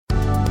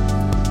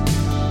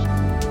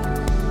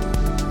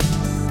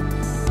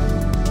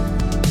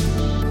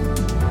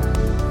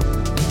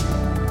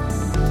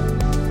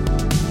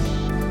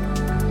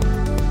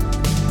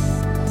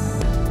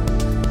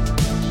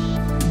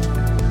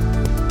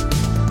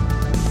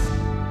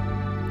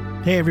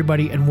Hey,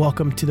 everybody, and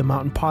welcome to the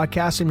Mountain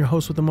Podcast. I'm your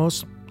host with the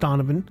most,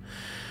 Donovan.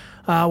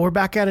 We're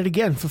back at it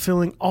again,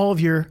 fulfilling all of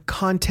your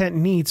content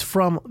needs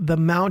from the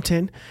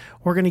mountain.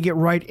 We're going to get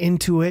right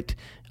into it.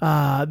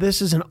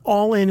 This is an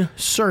all-in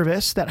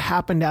service that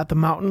happened at the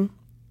mountain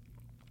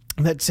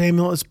that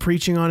Samuel is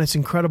preaching on. It's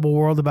incredible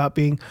world about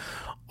being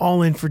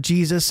all in for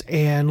Jesus.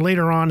 And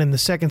later on in the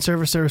second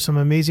service, there are some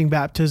amazing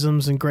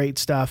baptisms and great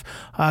stuff.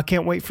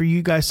 Can't wait for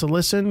you guys to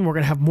listen. We're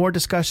going to have more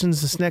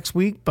discussions this next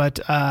week, but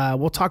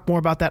we'll talk more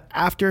about that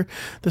after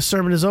the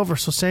sermon is over.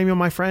 So Samuel,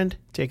 my friend,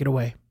 take it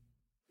away.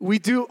 We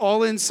do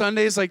all-in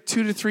Sundays like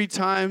 2 to 3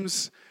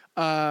 times.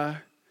 Every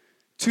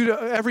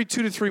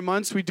 2 to 3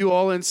 months, we do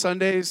all-in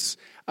Sundays.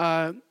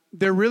 They're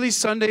really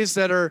Sundays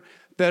that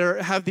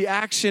have the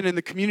action and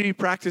the community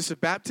practice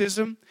of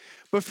baptism.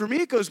 But for me,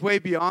 it goes way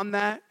beyond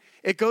that.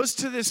 It goes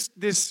to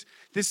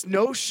this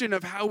notion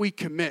of how we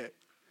commit.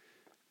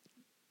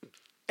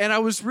 And I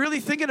was really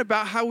thinking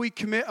about how we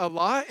commit a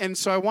lot, and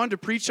so I wanted to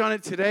preach on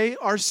it today.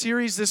 Our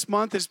series this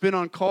month has been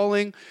on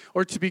calling,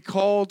 or to be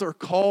called, or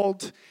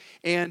called,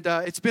 and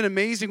it's been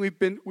amazing. We've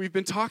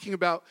been talking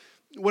about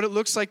what it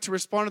looks like to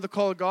respond to the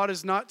call of God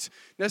is not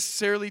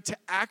necessarily to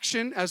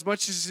action as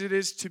much as it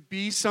is to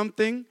be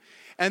something.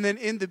 And then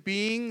in the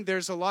being,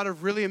 there's a lot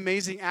of really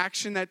amazing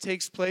action that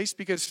takes place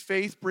because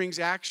faith brings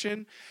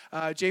action.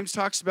 James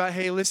talks about,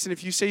 hey, listen,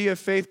 if you say you have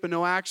faith but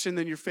no action,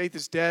 then your faith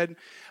is dead.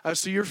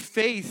 So your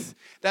faith,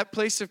 that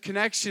place of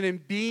connection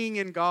and being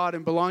in God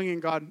and belonging in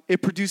God,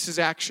 it produces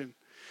action.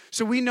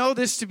 So we know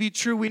this to be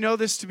true. We know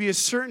this to be a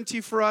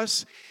certainty for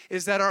us,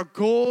 is that our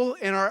goal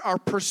and our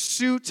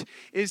pursuit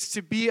is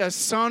to be a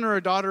son or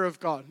a daughter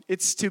of God.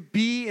 It's to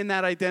be in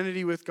that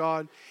identity with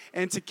God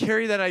and to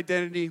carry that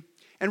identity.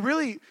 And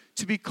really,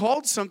 to be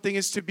called something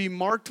is to be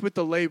marked with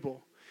the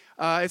label.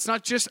 It's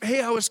not just,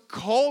 hey, I was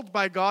called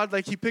by God,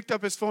 like he picked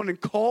up his phone and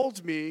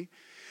called me.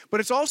 But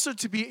it's also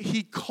to be,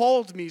 he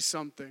called me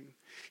something.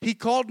 He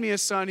called me a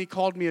son, he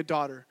called me a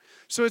daughter.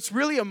 So it's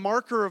really a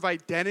marker of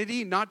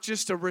identity, not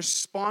just a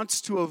response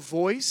to a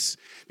voice.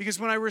 Because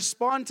when I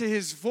respond to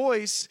his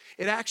voice,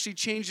 it actually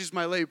changes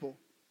my label.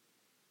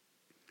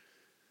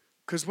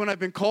 Because when I've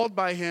been called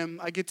by him,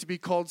 I get to be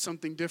called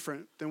something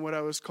different than what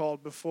I was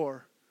called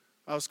before.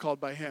 I was called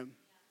by him.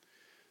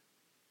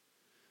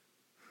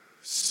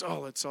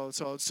 Solid.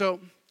 So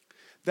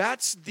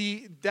that's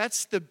the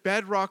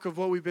bedrock of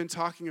what we've been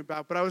talking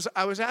about. But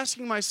I was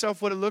asking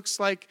myself what it looks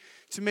like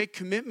to make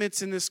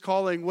commitments in this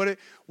calling.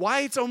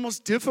 Why it's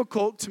almost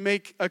difficult to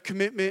make a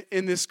commitment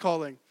in this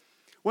calling.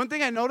 One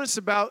thing I notice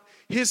about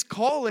his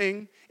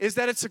calling is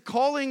that it's a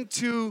calling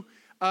to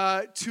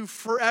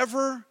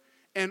forever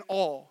and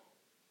all.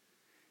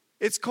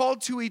 It's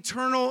called to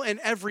eternal and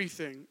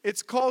everything.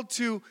 It's called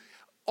to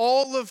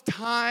all of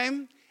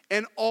time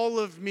and all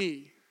of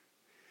me.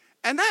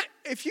 And that,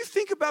 if you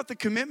think about the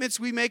commitments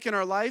we make in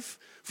our life,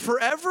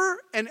 forever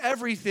and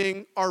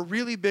everything are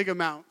really big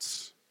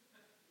amounts.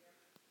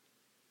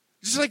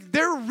 Just like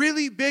they're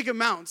really big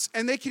amounts,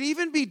 and they can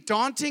even be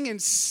daunting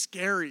and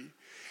scary.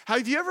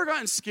 Have you ever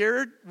gotten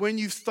scared when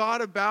you've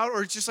thought about,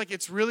 or just like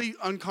it's really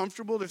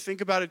uncomfortable to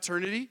think about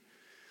eternity?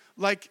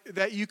 Like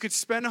that you could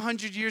spend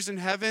 100 years in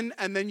heaven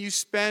and then you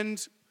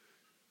spend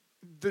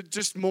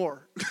just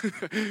more.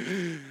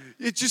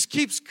 It just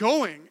keeps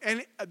going.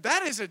 And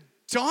that is a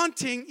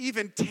daunting,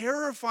 even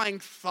terrifying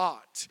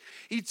thought.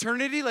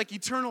 Eternity, like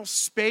eternal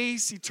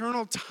space,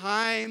 eternal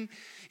time,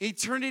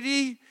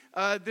 eternity,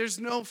 there's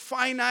no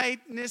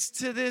finiteness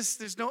to this,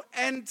 there's no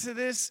end to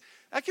this.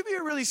 That can be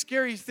a really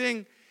scary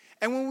thing.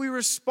 And when we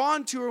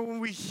respond to, or when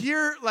we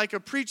hear like a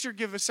preacher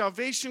give a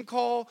salvation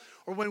call,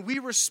 or when we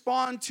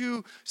respond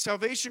to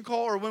salvation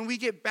call, or when we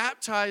get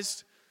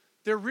baptized,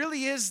 there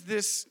really is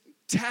this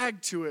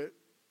tag to it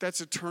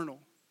that's eternal.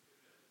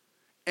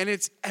 And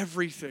it's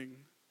everything.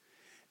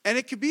 And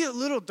it could be a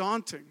little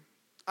daunting.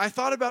 I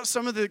thought about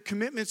some of the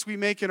commitments we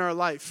make in our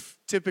life,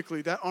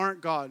 typically, that aren't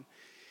God.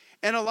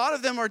 And a lot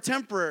of them are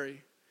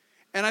temporary.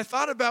 And I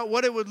thought about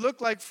what it would look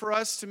like for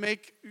us to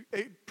make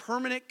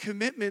permanent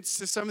commitments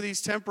to some of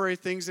these temporary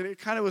things. And it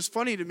kind of was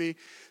funny to me.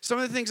 Some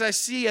of the things I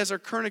see as our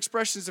current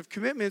expressions of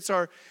commitments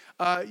are,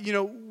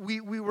 we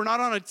were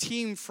not on a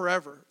team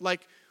forever.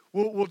 Like,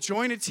 We'll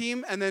join a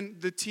team, and then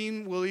the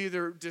team will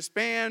either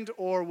disband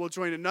or we'll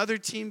join another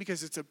team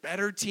because it's a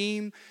better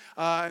team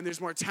and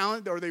there's more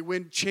talent, or they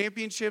win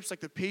championships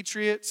like the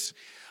Patriots.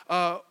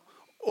 Or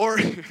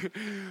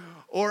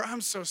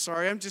I'm so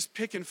sorry, I'm just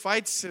picking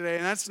fights today,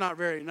 and that's not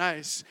very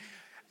nice.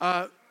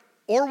 Or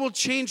we'll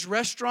change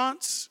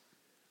restaurants.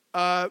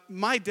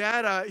 My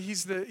dad,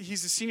 he's the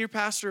senior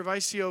pastor of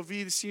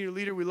ICOV, the senior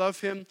leader. We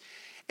love him.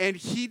 And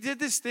he did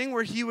this thing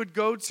where he would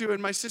go to,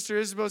 and my sister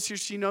Isabel's here,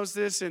 she knows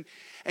this, and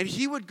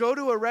he would go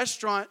to a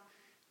restaurant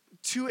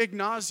to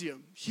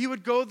Ignatium. He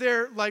would go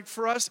there, like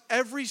for us,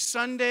 every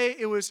Sunday.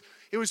 It was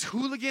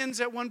Hooligans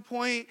at one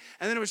point,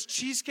 and then it was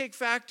Cheesecake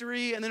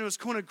Factory, and then it was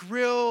Kona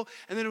Grill,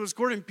 and then it was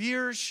Gordon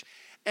Biersch.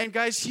 And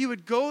guys, he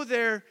would go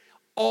there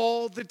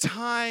all the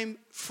time,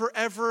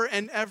 forever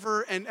and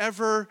ever and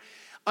ever,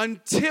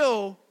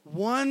 until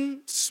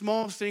one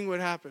small thing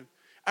would happen.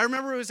 I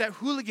remember it was at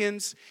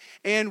Hooligans,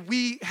 and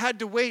we had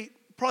to wait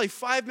probably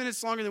 5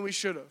 minutes longer than we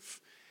should have.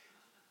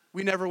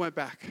 We never went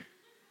back.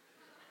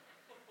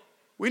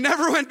 We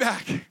never went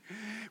back.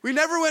 We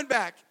never went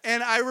back.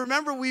 And I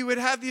remember we would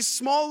have these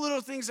small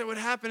little things that would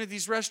happen at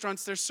these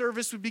restaurants. Their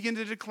service would begin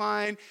to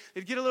decline.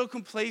 They'd get a little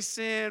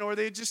complacent, or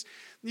they'd just,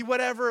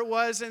 whatever it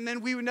was. And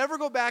then we would never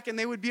go back, and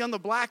they would be on the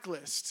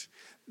blacklist.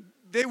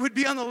 They would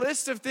be on the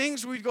list of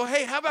things. We'd go,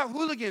 hey, how about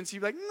Hooligans? He'd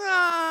be like,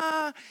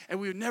 nah. And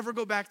we would never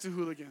go back to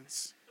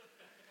Hooligans.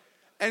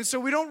 And so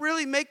we don't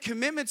really make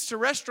commitments to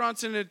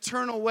restaurants in an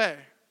eternal way.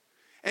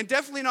 And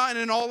definitely not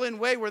in an all-in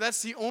way where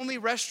that's the only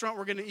restaurant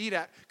we're going to eat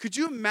at. Could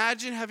you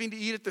imagine having to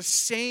eat at the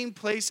same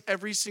place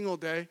every single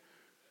day?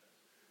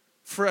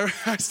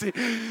 Forever.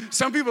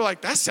 Some people are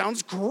like, that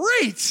sounds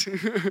great.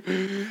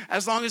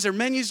 As long as their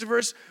menu's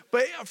diverse.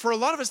 But for a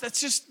lot of us,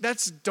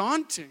 that's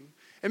daunting.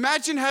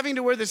 Imagine having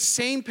to wear the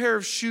same pair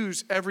of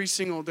shoes every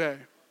single day.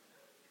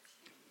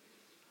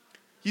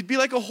 You'd be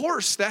like a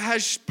horse that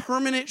has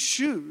permanent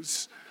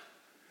shoes.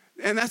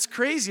 And that's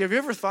crazy. Have you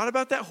ever thought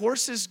about that?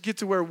 Horses get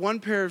to wear one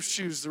pair of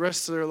shoes the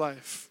rest of their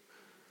life.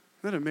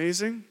 Isn't that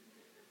amazing?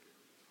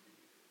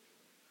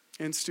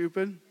 And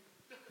stupid?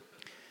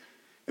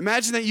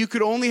 Imagine that you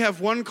could only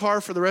have one car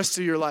for the rest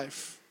of your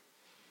life.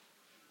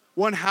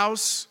 One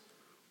house,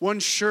 one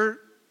shirt,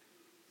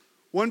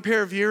 one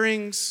pair of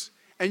earrings,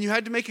 and you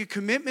had to make a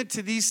commitment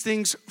to these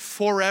things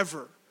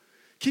forever.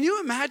 Can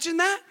you imagine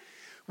that?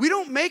 We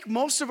don't make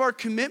most of our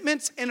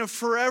commitments in a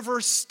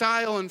forever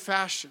style and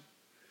fashion.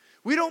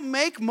 We don't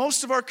make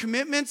most of our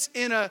commitments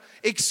in an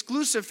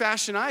exclusive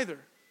fashion either.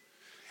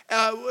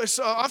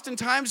 So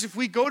oftentimes, if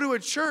we go to a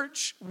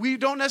church, we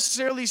don't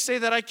necessarily say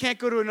that I can't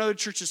go to another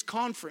church's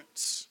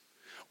conference.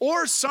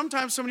 Or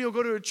sometimes somebody will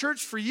go to a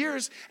church for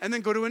years and then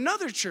go to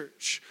another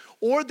church.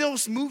 Or they'll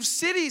move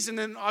cities and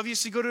then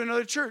obviously go to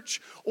another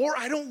church. Or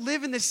I don't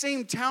live in the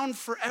same town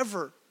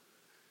forever.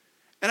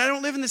 And I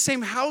don't live in the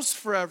same house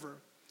forever.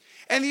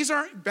 And these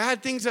aren't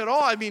bad things at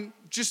all. I mean,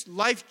 just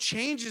life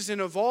changes and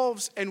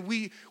evolves, and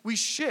we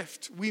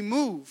shift, we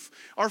move.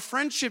 Our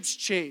friendships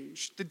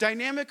change. The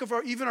dynamic of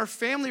even our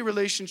family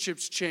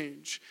relationships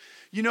change.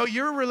 You know,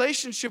 your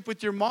relationship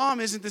with your mom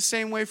isn't the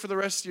same way for the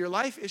rest of your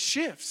life. It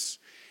shifts.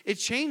 It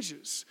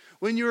changes.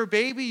 When you were a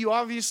baby, you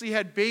obviously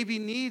had baby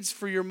needs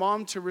for your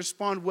mom to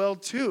respond well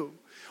to.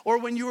 Or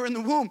when you were in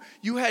the womb,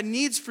 you had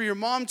needs for your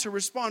mom to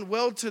respond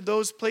well to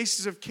those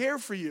places of care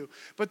for you.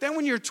 But then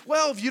when you're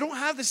 12, you don't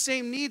have the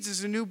same needs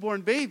as a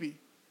newborn baby.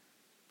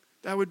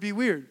 That would be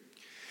weird.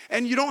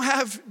 And you don't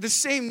have the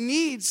same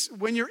needs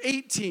when you're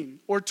 18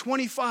 or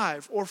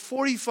 25 or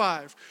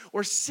 45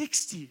 or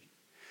 60.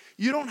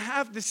 You don't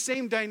have the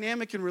same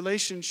dynamic in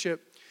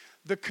relationship.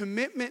 The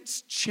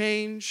commitments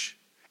change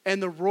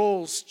and the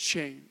roles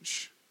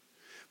change.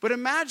 But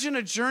imagine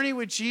a journey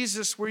with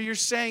Jesus where you're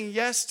saying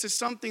yes to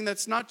something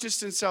that's not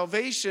just in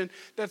salvation,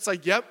 that's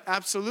like, yep,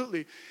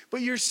 absolutely.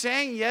 But you're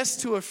saying yes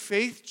to a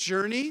faith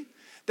journey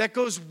that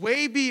goes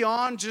way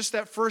beyond just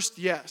that first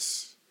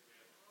yes.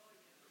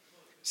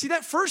 See,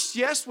 that first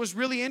yes was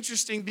really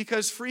interesting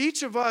because for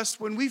each of us,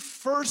 when we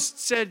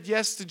first said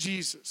yes to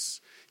Jesus,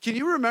 can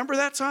you remember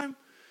that time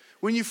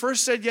when you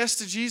first said yes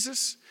to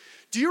Jesus?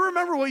 Do you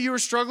remember what you were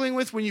struggling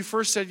with when you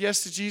first said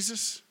yes to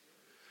Jesus?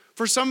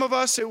 For some of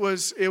us, it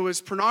was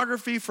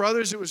pornography. For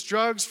others, it was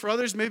drugs. For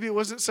others, maybe it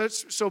wasn't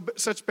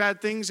such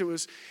bad things. It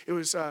was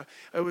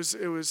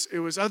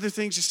other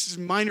things, just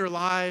minor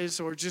lies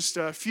or just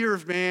fear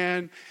of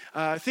man,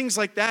 things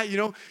like that. You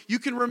know, you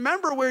can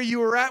remember where you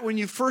were at when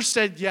you first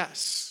said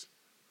yes.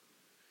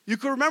 You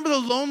can remember the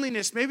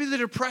loneliness, maybe the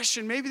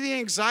depression, maybe the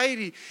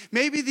anxiety,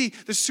 maybe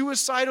the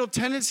suicidal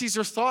tendencies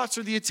or thoughts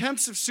or the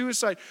attempts of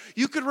suicide.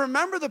 You could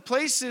remember the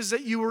places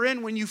that you were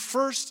in when you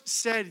first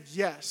said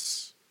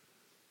yes.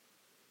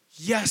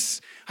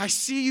 Yes, I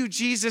see you,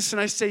 Jesus,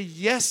 and I say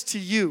yes to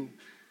you.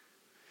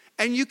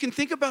 And you can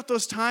think about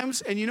those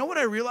times, and you know what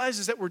I realize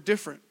is that we're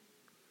different.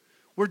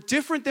 We're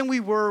different than we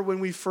were when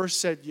we first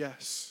said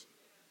yes.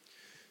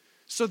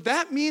 So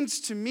that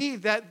means to me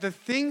that the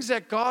things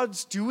that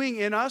God's doing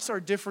in us are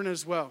different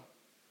as well.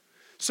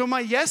 So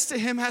my yes to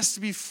him has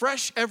to be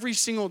fresh every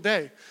single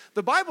day.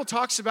 The Bible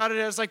talks about it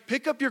as like,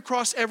 pick up your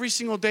cross every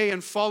single day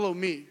and follow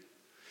me.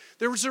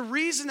 There was a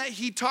reason that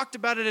he talked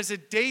about it as a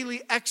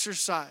daily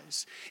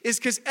exercise. Is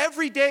because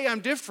every day I'm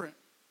different.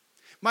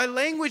 My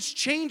language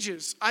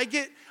changes. I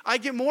get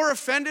more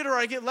offended or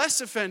I get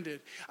less offended.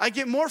 I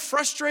get more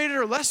frustrated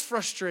or less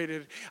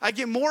frustrated. I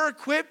get more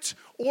equipped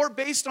or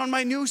based on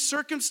my new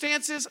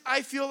circumstances,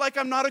 I feel like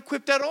I'm not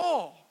equipped at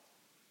all.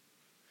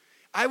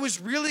 I was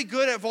really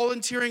good at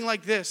volunteering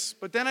like this,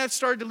 but then I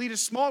started to lead a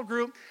small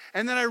group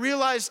and then I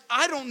realized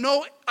I don't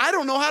know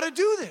how to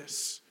do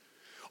this.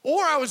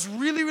 Or I was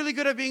really, really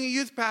good at being a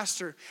youth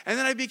pastor. And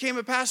then I became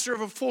a pastor of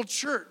a full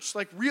church,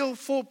 like real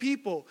full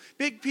people,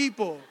 big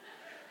people.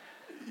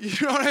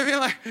 You know what I mean?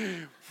 Like,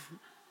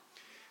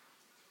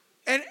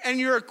 and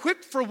you're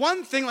equipped for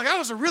one thing. Like I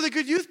was a really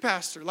good youth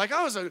pastor. Like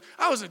I was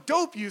a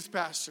dope youth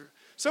pastor.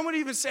 Some would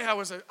even say I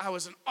was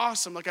an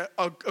awesome, like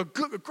a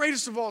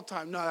greatest of all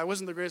time. No, I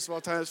wasn't the greatest of all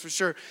time, that's for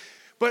sure.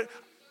 But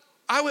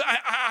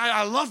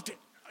I loved it.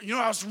 You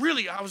know, I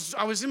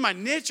was in my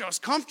niche. I was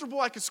comfortable.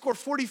 I could score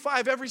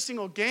 45 every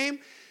single game.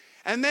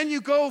 And then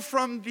you go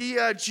from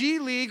the G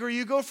League, or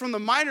you go from the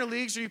minor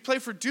leagues, or you play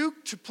for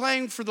Duke to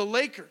playing for the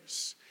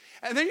Lakers.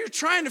 And then you're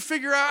trying to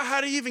figure out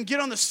how to even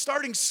get on the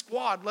starting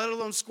squad, let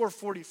alone score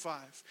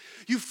 45.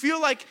 You feel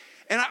like,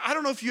 and I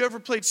don't know if you ever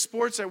played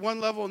sports at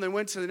one level and then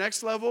went to the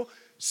next level.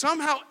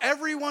 Somehow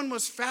everyone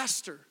was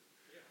faster.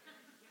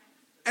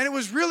 And it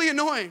was really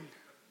annoying.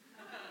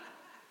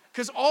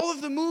 Because all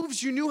of the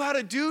moves you knew how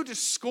to do to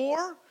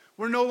score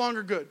were no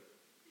longer good.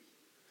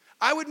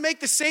 I would make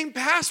the same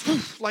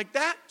pass like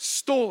that,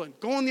 stolen,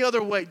 going the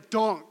other way,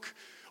 dunk.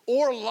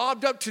 Or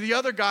lobbed up to the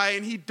other guy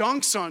and he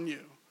dunks on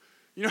you.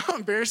 You know how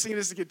embarrassing it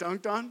is to get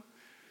dunked on?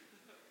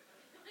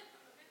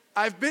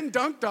 I've been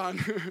dunked on.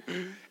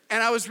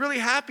 And I was really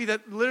happy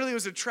that literally it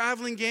was a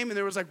traveling game and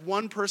there was like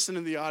one person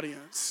in the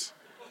audience.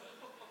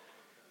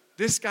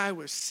 This guy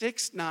was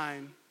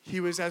 6'9". He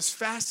was as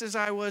fast as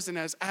I was and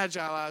as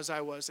agile as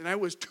I was. And I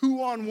was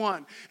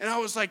 2-on-1. And I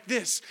was like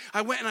this.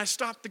 I went and I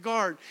stopped the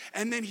guard.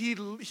 And then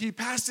he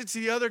passed it to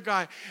the other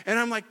guy. And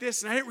I'm like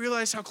this. And I didn't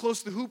realize how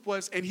close the hoop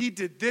was. And he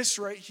did this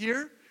right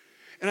here.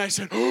 And I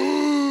said,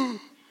 oh.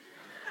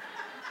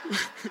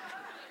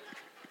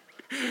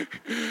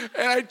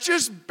 And I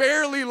just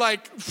barely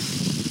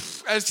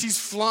as he's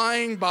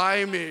flying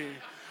by me.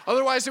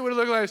 Otherwise it would have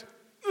looked like,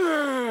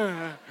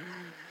 ugh.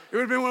 It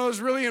would have been one of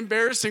those really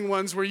embarrassing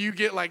ones where you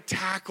get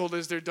tackled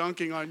as they're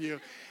dunking on you.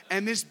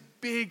 And this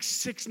big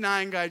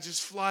 6'9" guy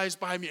just flies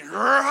by me.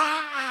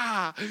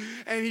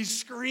 And he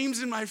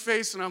screams in my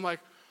face and I'm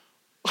like,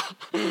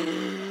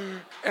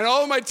 and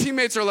all of my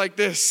teammates are like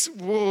this.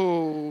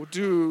 Whoa,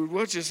 dude,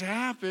 what just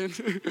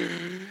happened?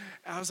 And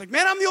I was like,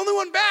 man, I'm the only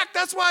one back.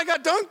 That's why I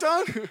got dunked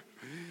on.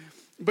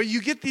 But you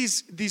get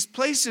these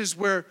places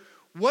where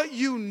what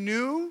you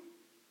knew,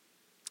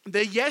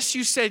 the yes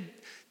you said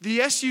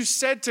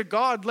to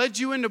God led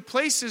you into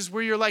places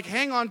where you're like,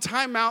 hang on,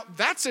 time out.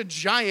 That's a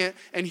giant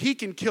and he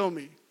can kill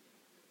me.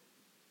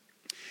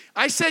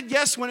 I said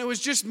yes when it was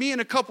just me and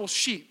a couple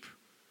sheep.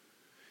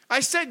 I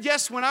said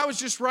yes when I was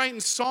just writing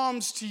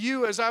psalms to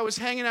you as I was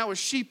hanging out with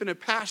sheep in a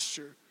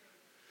pasture.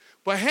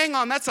 But hang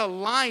on, that's a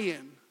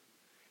lion.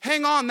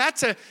 Hang on,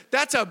 that's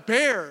a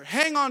bear.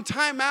 Hang on,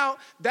 time out,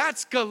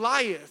 that's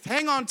Goliath.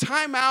 Hang on,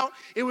 time out.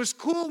 It was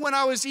cool when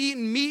I was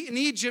eating meat in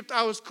Egypt.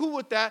 I was cool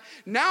with that.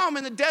 Now I'm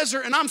in the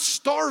desert and I'm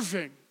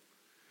starving.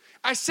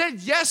 I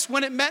said yes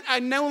when it meant I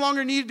no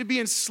longer needed to be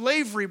in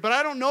slavery, but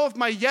I don't know if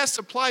my yes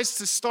applies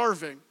to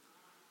starving.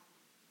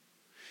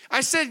 I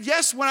said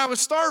yes when I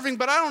was starving,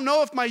 but I don't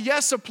know if my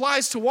yes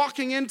applies to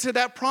walking into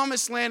that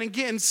promised land and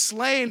getting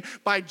slain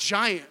by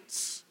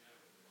giants.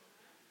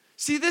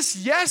 See, this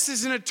yes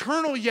is an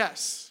eternal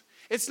yes.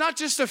 It's not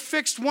just a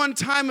fixed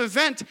one-time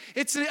event.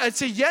 It's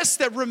a yes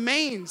that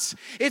remains.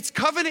 It's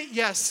covenant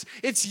yes.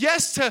 It's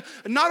yes to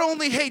not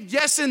only, hey,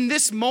 yes in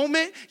this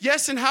moment,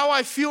 yes in how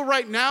I feel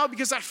right now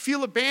because I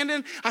feel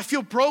abandoned, I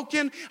feel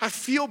broken, I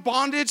feel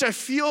bondage, I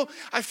feel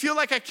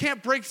like I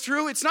can't break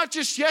through. It's not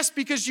just yes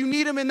because you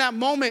need him in that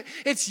moment.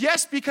 It's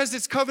yes because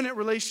it's covenant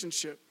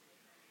relationship.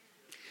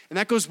 And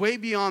that goes way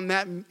beyond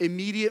that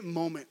immediate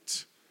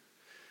moment.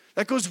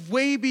 That goes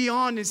way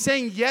beyond, and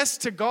saying yes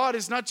to God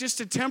is not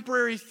just a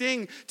temporary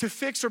thing to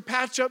fix or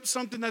patch up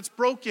something that's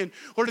broken,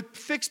 or to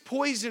fix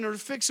poison, or to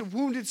fix a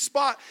wounded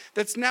spot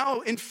that's now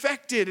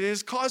infected and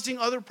is causing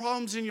other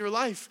problems in your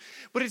life.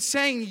 But it's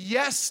saying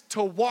yes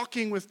to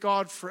walking with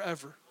God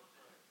forever.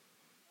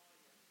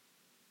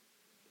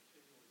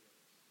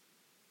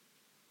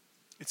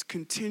 It's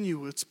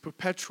continual, it's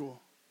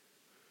perpetual.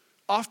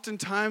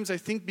 Oftentimes, I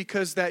think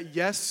because that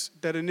yes,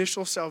 that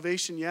initial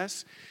salvation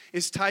yes,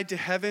 is tied to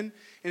heaven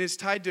and is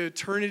tied to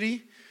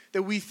eternity,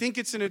 that we think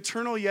it's an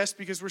eternal yes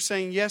because we're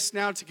saying yes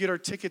now to get our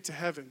ticket to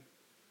heaven.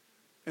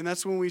 And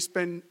that's when we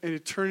spend an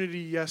eternity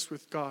yes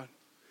with God.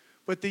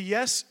 But the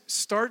yes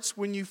starts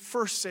when you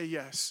first say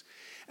yes.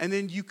 And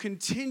then you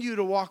continue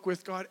to walk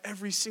with God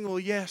every single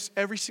yes,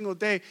 every single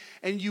day.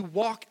 And you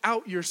walk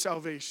out your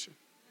salvation.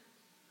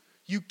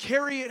 You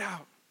carry it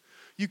out.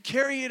 You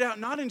carry it out,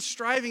 not in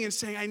striving and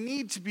saying, I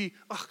need to be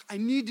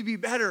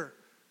better.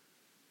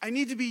 I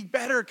need to be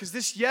better, because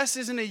this yes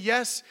isn't a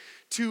yes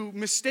to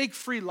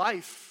mistake-free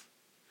life.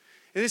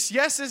 And this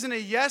yes isn't a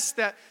yes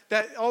that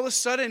all of a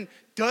sudden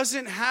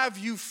doesn't have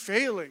you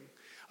failing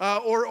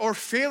or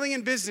failing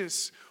in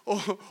business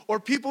or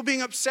people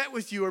being upset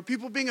with you or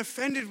people being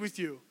offended with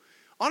you.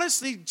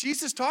 Honestly,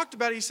 Jesus talked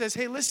about it. He says,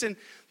 hey, listen,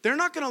 they're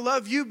not going to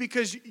love you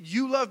because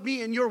you love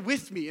me and you're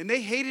with me. And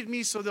they hated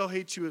me, so they'll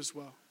hate you as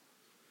well.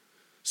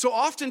 So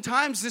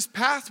oftentimes this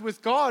path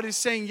with God is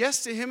saying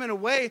yes to him in a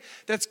way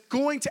that's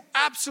going to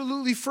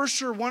absolutely, for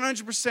sure,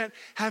 100%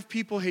 have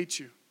people hate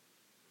you.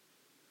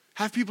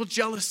 Have people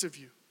jealous of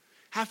you.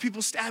 Have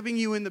people stabbing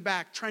you in the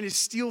back, trying to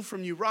steal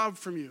from you, rob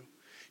from you.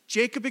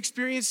 Jacob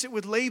experienced it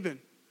with Laban.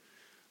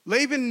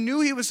 Laban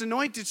knew he was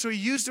anointed, so he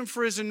used him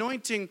for his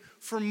anointing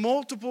for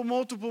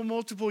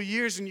multiple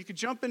years. And you could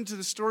jump into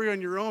the story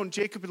on your own.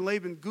 Jacob and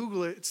Laban,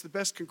 Google it. It's the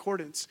best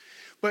concordance.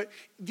 But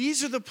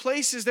these are the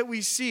places that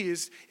we see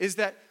is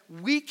that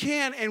we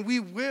can and we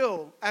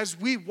will, as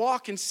we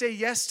walk and say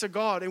yes to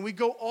God, and we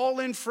go all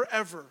in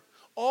forever,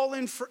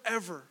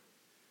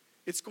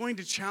 it's going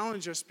to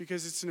challenge us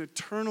because it's an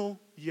eternal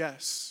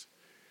yes.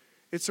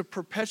 It's a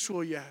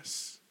perpetual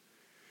yes.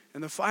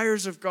 And the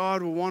fires of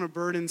God will want to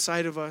burn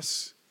inside of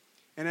us.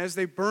 And as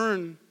they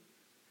burn,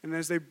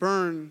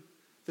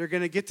 they're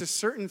going to get to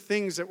certain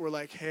things that we're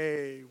like,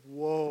 hey,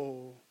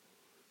 whoa,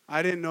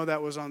 I didn't know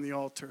that was on the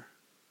altar.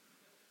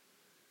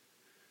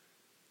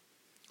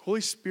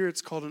 Holy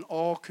Spirit's called an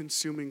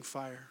all-consuming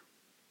fire.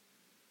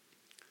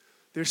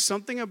 There's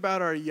something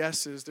about our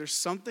yeses. There's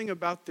something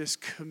about this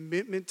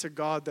commitment to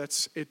God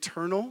that's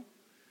eternal,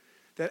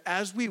 that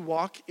as we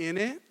walk in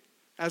it,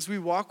 as we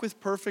walk with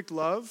perfect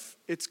love,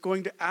 it's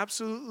going to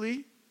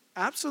absolutely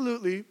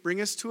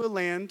bring us to a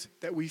land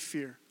that we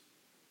fear.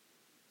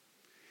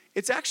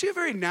 It's actually a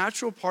very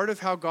natural part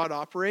of how God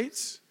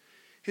operates.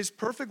 His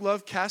perfect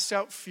love casts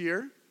out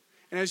fear.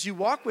 And as you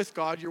walk with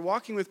God, you're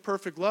walking with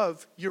perfect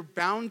love, you're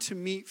bound to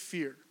meet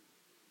fear.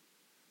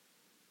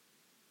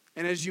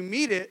 And as you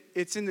meet it,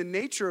 it's in the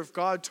nature of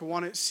God to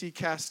want to see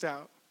cast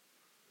out.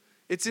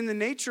 It's in the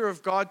nature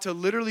of God to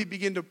literally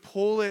begin to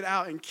pull it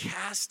out and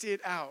cast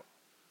it out.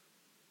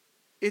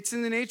 It's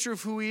in the nature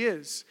of who he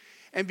is.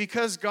 And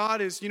because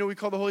God is, we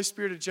call the Holy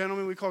Spirit a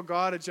gentleman, we call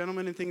God a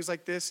gentleman and things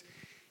like this,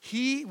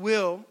 he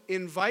will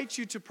invite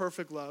you to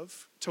perfect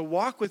love, to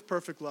walk with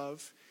perfect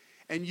love,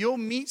 and you'll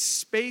meet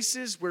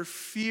spaces where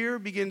fear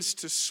begins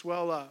to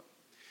swell up.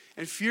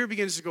 And fear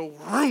begins to go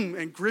vroom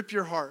and grip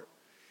your heart.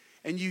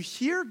 And you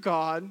hear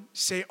God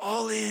say,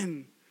 all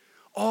in.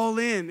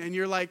 And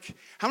you're like,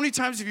 how many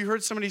times have you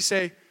heard somebody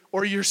say,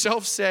 or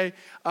yourself say,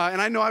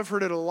 and I know I've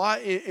heard it a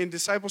lot in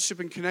discipleship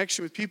and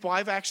connection with people,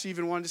 I've actually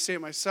even wanted to say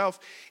it myself,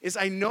 is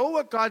I know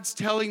what God's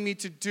telling me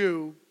to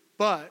do,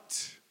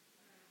 but.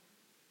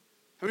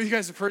 How many of you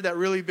guys have heard that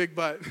really big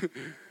but?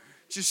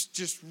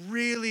 just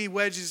really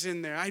wedges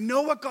in there. I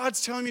know what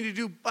God's telling me to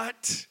do,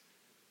 but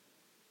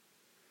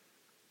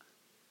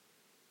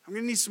I'm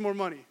going to need some more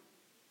money.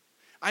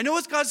 I know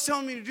what God's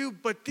telling me to do,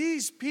 but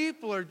these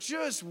people are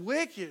just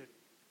wicked.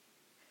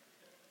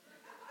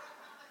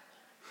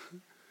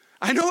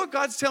 I know what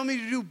God's telling me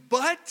to do,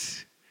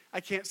 but I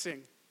can't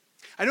sing.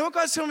 I know what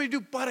God's telling me to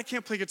do, but I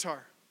can't play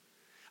guitar.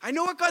 I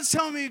know what God's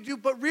telling me to do,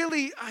 but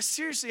really,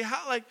 seriously,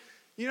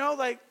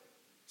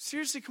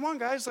 seriously, come on,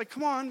 guys,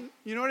 come on,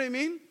 you know what I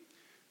mean?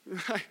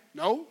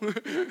 No.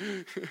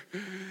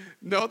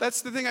 No,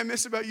 that's the thing I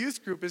miss about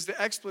youth group is the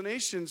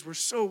explanations were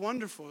so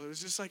wonderful. It was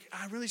just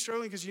I'm really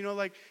struggling because,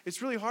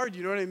 it's really hard,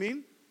 you know what I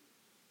mean?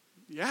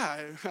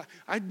 Yeah,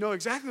 I know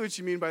exactly what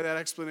you mean by that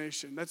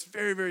explanation. That's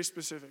very, very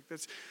specific.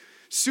 That's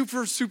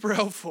super, super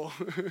helpful.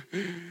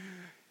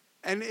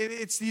 And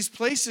it's these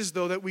places,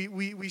 though, that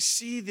we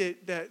see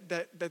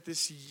that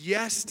this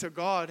yes to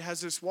God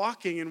has us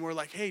walking, and we're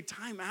like, hey,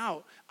 time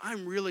out.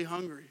 I'm really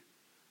hungry.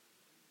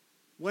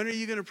 When are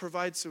you going to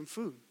provide some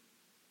food?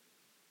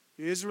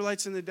 The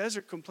Israelites in the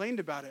desert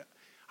complained about it.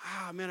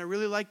 Man, I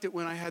really liked it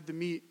when I had the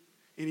meat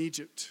in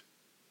Egypt.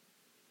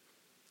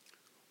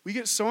 We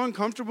get so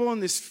uncomfortable in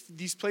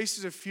these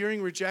places of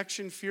fearing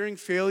rejection, fearing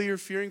failure,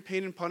 fearing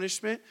pain and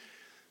punishment,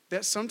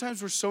 that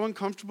sometimes we're so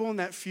uncomfortable in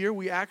that fear,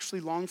 we actually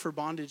long for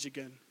bondage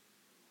again.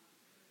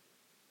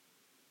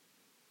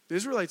 The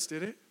Israelites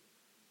did it.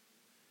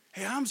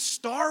 Hey, I'm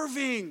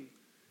starving.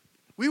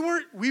 We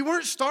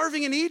weren't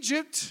starving in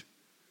Egypt.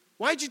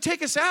 Why'd you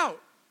take us out?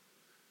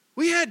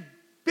 We had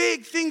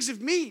big things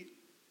of meat.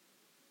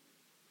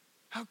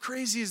 How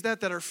crazy is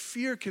that our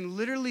fear can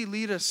literally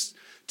lead us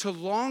to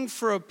long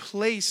for a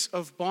place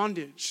of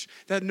bondage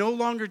that no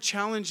longer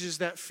challenges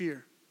that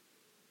fear?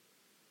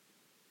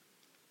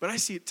 But I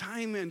see it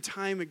time and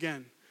time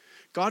again.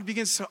 God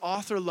begins to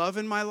author love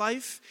in my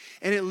life,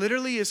 and it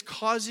literally is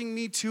causing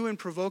me to and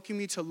provoking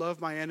me to love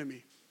my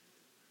enemy.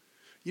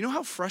 You know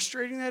how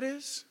frustrating that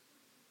is?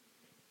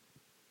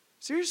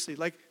 Seriously,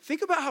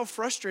 think about how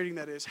frustrating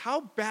that is.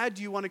 How bad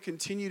do you want to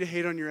continue to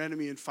hate on your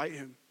enemy and fight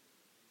him?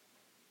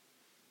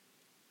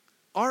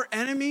 Our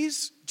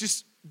enemies,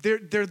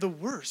 they're the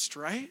worst,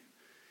 right?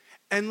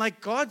 And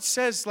God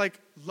says,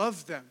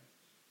 love them.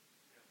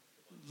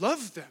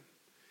 Love them.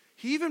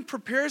 He even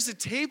prepares a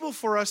table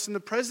for us in the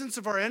presence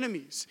of our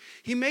enemies.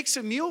 He makes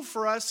a meal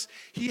for us.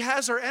 He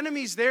has our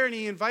enemies there, and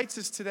he invites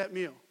us to that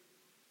meal.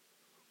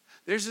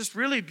 There's this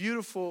really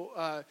beautiful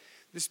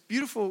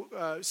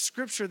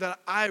scripture that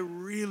I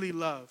really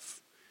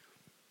love.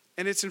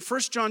 And it's in 1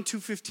 John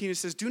 2:15. It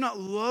says, do not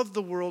love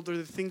the world or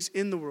the things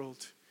in the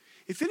world.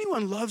 If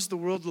anyone loves the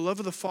world, the love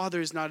of the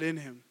Father is not in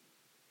him.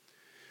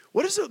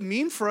 What does it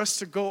mean for us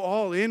to go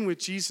all in with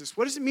Jesus?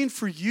 What does it mean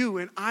for you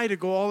and I to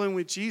go all in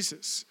with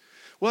Jesus?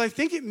 Well, I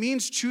think it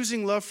means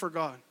choosing love for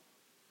God.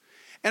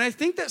 And I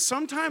think that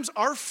sometimes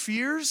our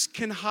fears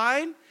can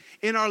hide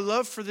in our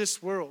love for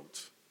this world.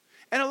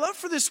 And a love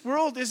for this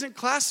world isn't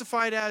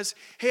classified as,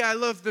 hey, I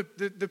love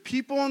the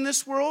people in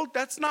this world.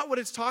 That's not what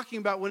it's talking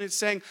about when it's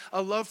saying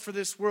a love for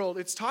this world.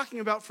 It's talking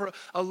about for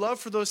a love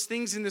for those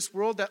things in this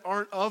world that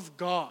aren't of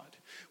God,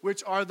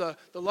 which are the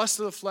lust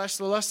of the flesh,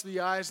 the lust of the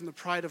eyes, and the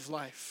pride of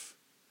life.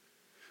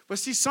 But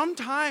see,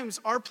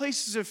 sometimes our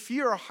places of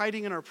fear are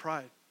hiding in our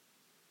pride.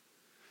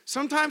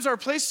 Sometimes our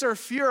places of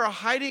fear are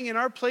hiding in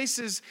our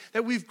places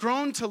that we've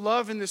grown to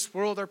love in this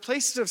world, our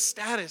places of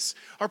status,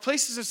 our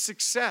places of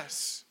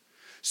success.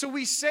 So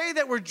we say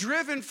that we're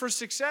driven for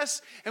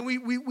success, and we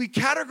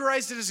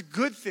categorize it as a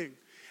good thing,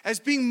 as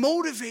being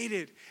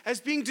motivated,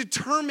 as being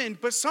determined.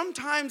 But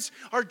sometimes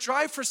our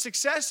drive for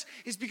success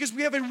is because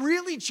we have a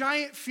really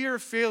giant fear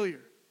of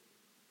failure.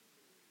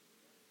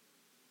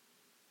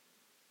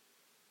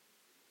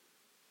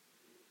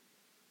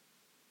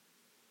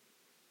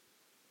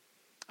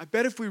 I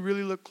bet if we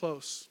really look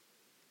close,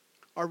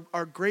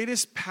 our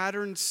greatest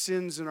patterned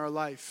sins in our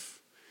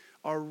life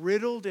are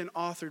riddled and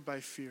authored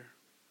by fear.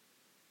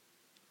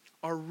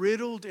 Are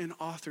riddled and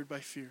authored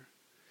by fear.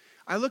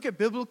 I look at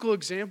biblical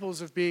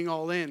examples of being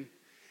all in,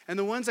 and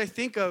the ones I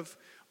think of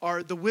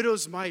are the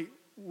widow's mite,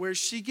 where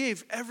she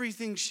gave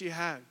everything she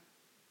had.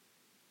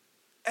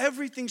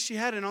 Everything she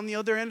had, and on the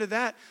other end of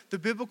that, the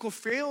biblical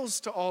fails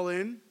to all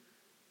in.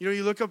 You know,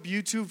 you look up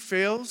YouTube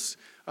fails,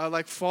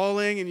 like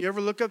falling, and you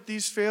ever look up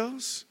these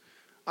fails?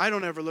 I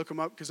don't ever look them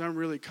up because I'm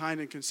really kind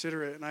and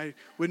considerate, and I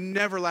would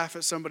never laugh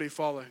at somebody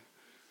falling.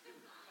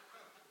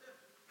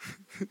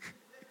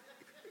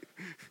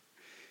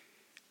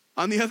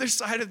 On the other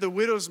side of the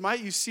widow's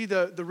mite, you see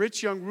the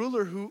rich young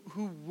ruler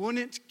who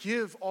wouldn't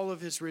give all of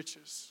his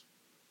riches.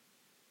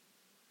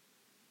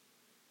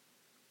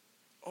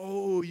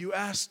 Oh, you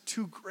asked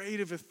too great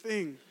of a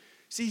thing.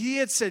 See, he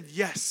had said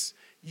yes,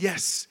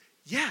 yes,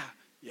 yeah,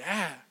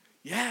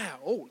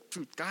 oh,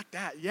 dude, got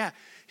that, yeah.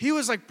 He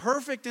was like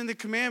perfect in the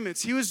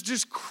commandments. He was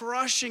just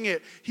crushing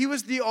it. He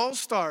was the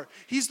all-star.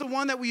 He's the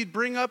one that we'd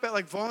bring up at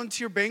like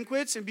volunteer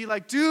banquets and be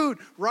like, dude,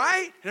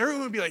 right? And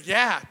everyone would be like,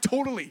 yeah,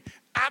 totally.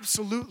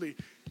 Absolutely.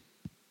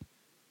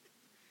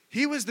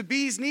 He was the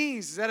bee's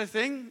knees. Is that a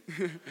thing?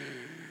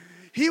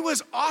 He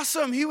was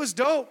awesome. He was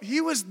dope.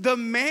 He was the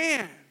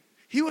man.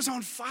 He was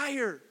on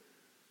fire.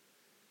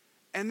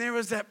 And there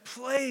was that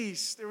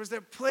place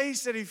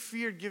that he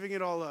feared giving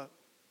it all up.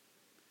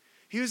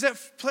 He was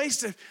that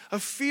place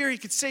of fear. He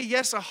could say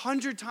yes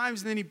 100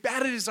 times, and then he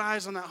batted his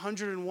eyes on that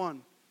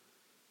 101.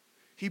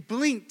 He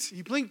blinked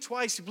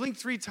twice. He blinked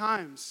 3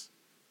 times.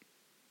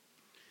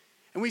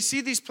 And we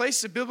see these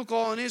places of biblical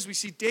all in is. We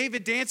see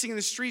David dancing in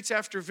the streets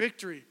after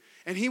victory.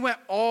 And he went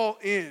all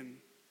in.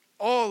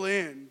 All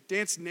in.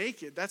 Danced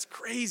naked. That's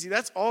crazy.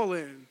 That's all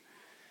in.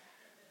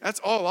 That's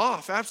all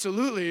off.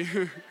 Absolutely.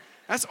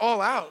 That's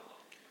all out.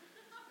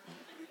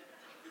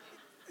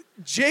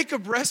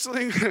 Jacob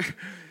wrestling.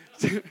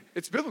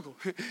 It's biblical.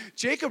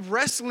 Jacob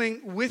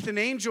wrestling with an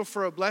angel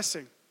for a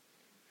blessing.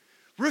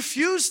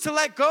 Refused to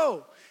let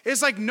go.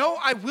 It's like, no,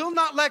 I will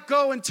not let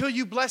go until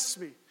you bless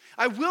me.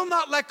 I will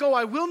not let go.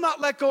 I will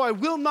not let go. I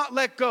will not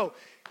let go.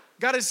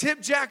 Got his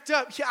hip jacked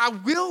up. I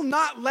will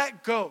not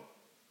let go.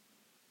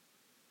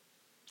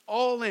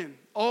 All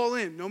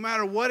in, no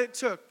matter what it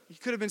took. He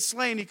could have been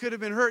slain. He could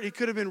have been hurt. He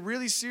could have been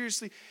really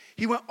seriously.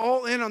 He went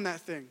all in on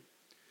that thing.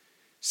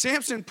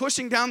 Samson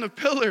pushing down the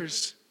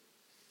pillars,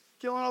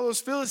 killing all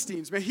those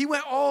Philistines. Man, he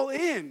went all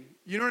in.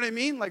 You know what I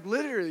mean? Like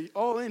literally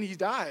all in. He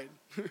died.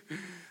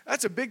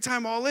 That's a big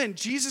time all in.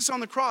 Jesus on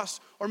the cross.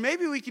 Or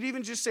maybe we could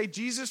even just say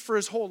Jesus for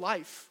his whole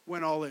life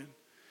went all in.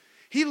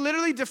 He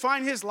literally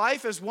defined his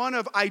life as one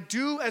of, I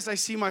do as I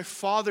see my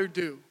Father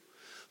do.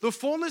 The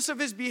fullness of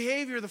his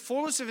behavior, the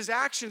fullness of his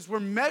actions were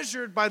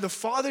measured by the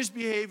Father's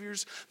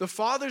behaviors, the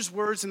Father's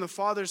words, and the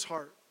Father's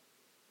heart.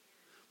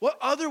 What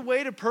other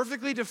way to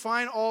perfectly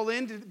define all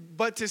in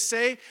but to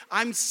say,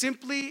 I'm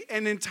simply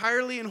and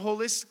entirely and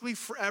holistically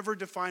forever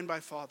defined by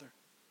Father?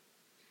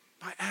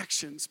 My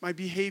actions, my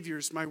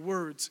behaviors, my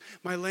words,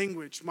 my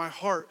language, my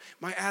heart,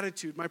 my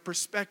attitude, my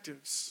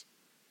perspectives.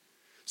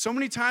 So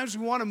many times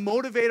we want to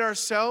motivate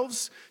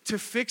ourselves to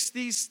fix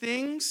these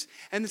things,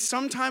 and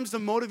sometimes the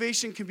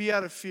motivation can be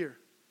out of fear.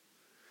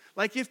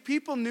 Like if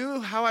people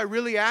knew how I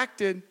really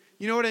acted,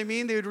 you know what I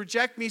mean? They would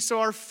reject me. So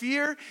our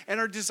fear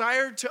and our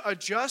desire to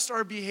adjust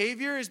our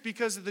behavior is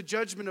because of the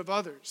judgment of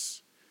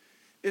others.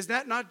 Is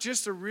that not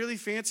just a really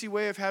fancy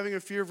way of having a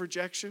fear of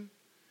rejection?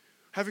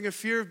 Having a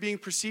fear of being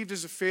perceived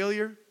as a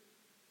failure?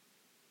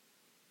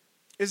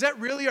 Is that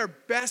really our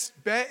best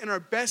bet and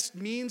our best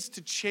means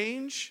to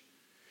change?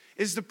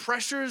 Is the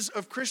pressures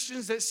of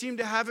Christians that seem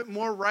to have it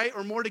more right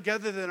or more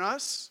together than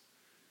us?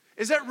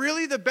 Is that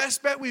really the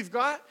best bet we've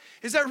got?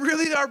 Is that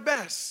really our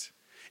best?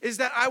 Is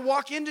that I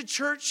walk into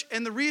church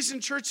and the reason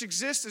church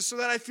exists is so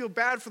that I feel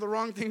bad for the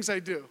wrong things I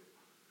do?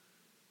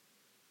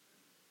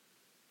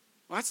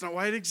 Well, that's not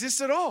why it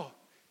exists at all.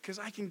 Because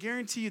I can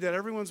guarantee you that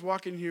everyone's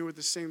walking here with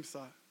the same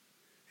thought.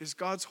 Is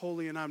God's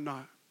holy and I'm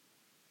not.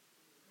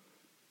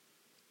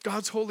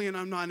 God's holy and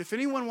I'm not. And if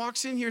anyone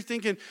walks in here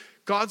thinking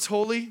God's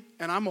holy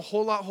and I'm a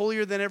whole lot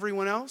holier than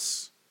everyone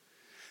else,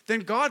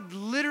 then God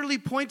literally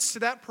points to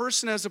that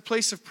person as a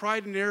place of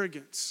pride and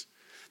arrogance.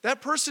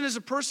 That person is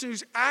a person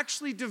who's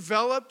actually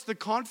developed the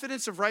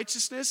confidence of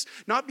righteousness,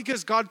 not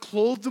because God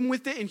clothed them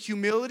with it in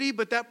humility,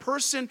 but that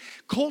person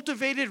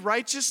cultivated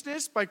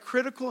righteousness by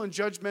critical and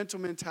judgmental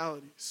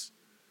mentalities.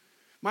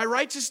 My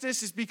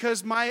righteousness is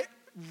because my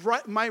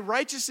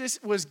righteousness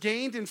was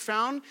gained and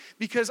found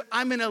because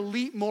I'm an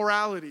elite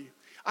morality.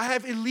 I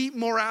have elite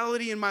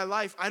morality in my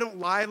life. I don't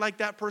lie like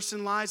that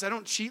person lies. I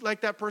don't cheat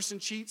like that person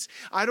cheats.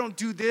 I don't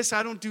do this.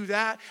 I don't do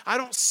that. I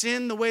don't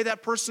sin the way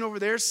that person over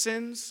there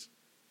sins.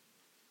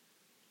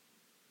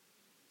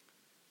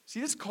 See,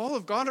 this call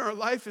of God in our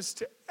life is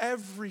to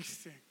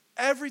everything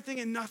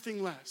and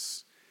nothing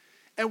less.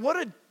 And what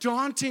a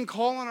daunting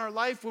call in our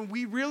life when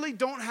we really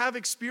don't have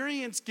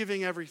experience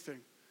giving everything.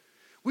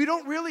 We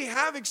don't really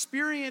have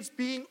experience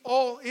being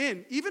all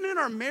in. Even in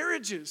our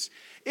marriages,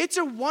 it's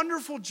a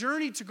wonderful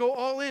journey to go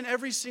all in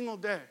every single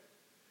day.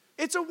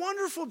 It's a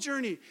wonderful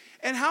journey.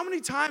 And how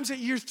many times at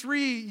year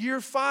 3, year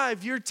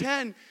 5, year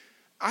 10,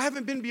 I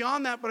haven't been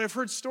beyond that, but I've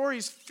heard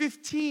stories,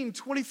 15,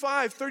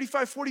 25,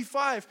 35,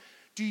 45.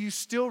 Do you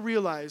still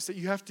realize that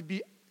you have to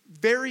be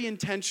very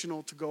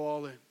intentional to go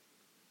all in?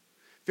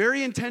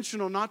 Very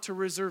intentional not to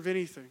reserve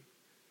anything.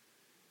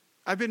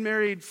 I've been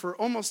married for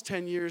almost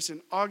 10 years,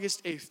 and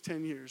August 8th,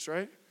 10 years,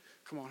 right?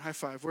 Come on, high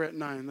five. We're at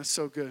 9. That's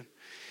so good.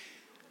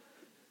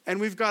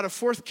 And we've got a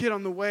 4th kid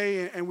on the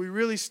way, and we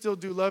really still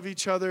do love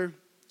each other.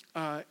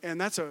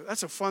 And that's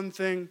a fun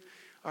thing.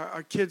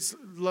 Our kids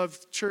love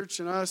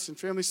church and us and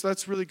family, so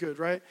that's really good,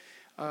 right?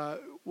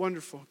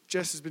 Wonderful.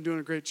 Jess has been doing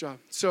a great job.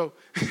 So,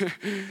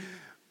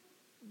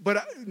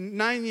 but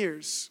 9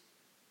 years.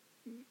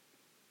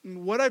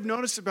 What I've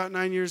noticed about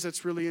 9 years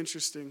that's really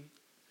interesting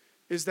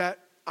is that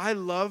I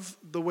love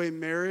the way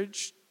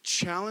marriage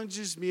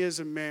challenges me as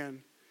a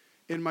man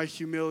in my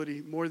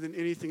humility more than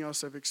anything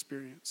else I've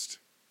experienced.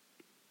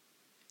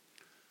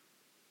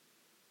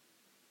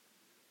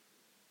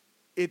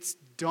 It's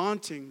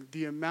daunting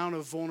the amount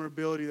of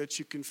vulnerability that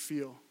you can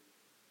feel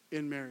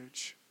in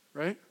marriage,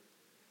 right?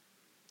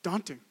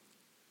 Daunting.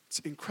 It's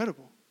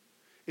incredible.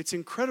 It's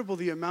incredible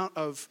the amount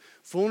of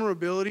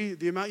vulnerability,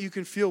 the amount you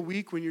can feel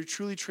weak when you're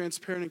truly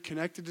transparent and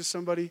connected to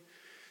somebody.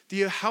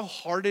 How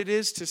hard it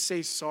is to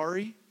say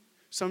sorry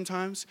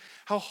sometimes.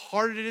 How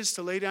hard it is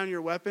to lay down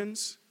your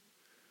weapons.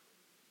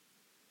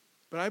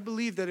 But I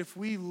believe that if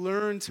we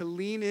learn to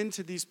lean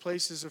into these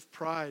places of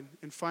pride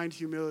and find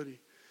humility,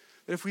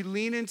 that if we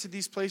lean into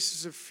these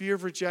places of fear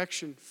of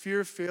rejection, fear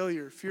of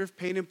failure, fear of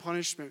pain and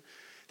punishment,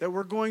 that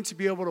we're going to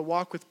be able to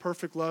walk with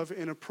perfect love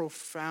in a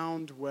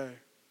profound way.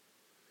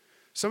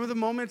 Some of the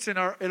moments in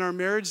our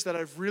marriage that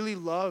I've really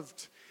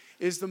loved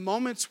is the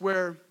moments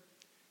where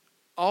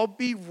I'll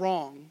be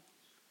wrong,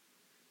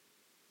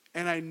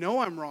 and I know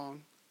I'm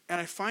wrong,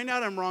 and I find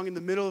out I'm wrong in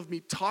the middle of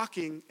me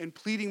talking and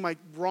pleading my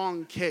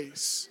wrong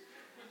case.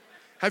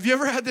 Have you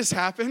ever had this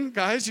happen,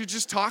 guys? You're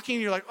just talking,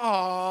 and you're like,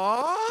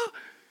 "Aw,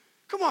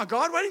 come on,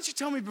 God, why didn't you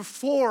tell me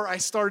before I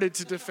started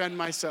to defend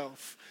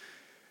myself?"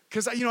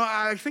 Because,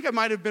 I think I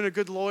might have been a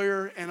good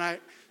lawyer,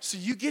 so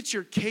you get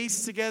your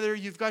case together,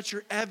 you've got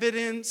your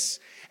evidence,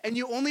 and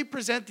you only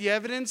present the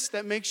evidence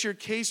that makes your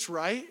case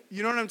right.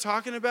 You know what I'm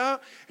talking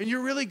about? And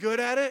you're really good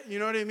at it, you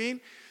know what I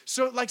mean?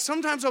 So,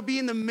 sometimes I'll be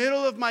in the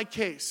middle of my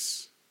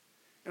case,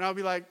 and I'll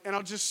be like, and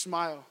I'll just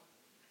smile.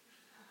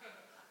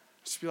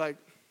 Just be like,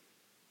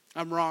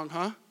 "I'm wrong,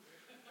 huh?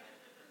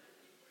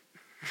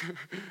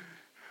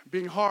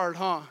 Being hard,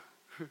 huh?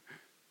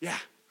 Yeah.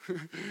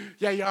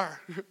 Yeah, you are.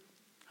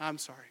 I'm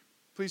sorry.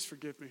 Please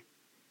forgive me.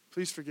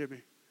 Please forgive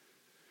me."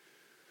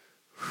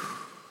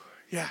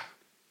 Yeah.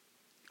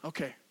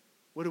 Okay.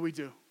 What do we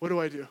do? What do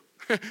I do?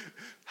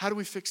 How do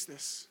we fix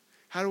this?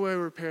 How do I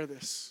repair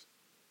this?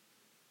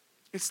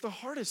 It's the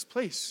hardest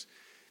place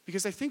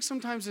because I think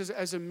sometimes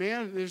as a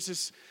man,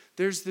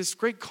 there's this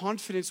great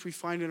confidence we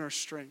find in our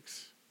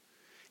strength,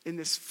 in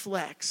this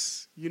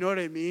flex. You know what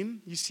I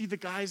mean? You see the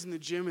guys in the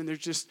gym and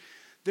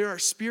there are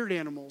spirit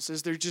animals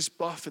as they're just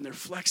buff and they're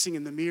flexing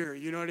in the mirror.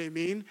 You know what I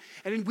mean?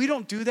 And we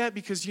don't do that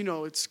because,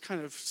 it's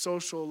kind of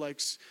social,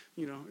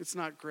 it's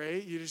not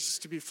great. You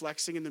just to be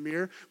flexing in the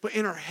mirror. But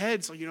in our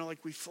heads,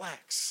 we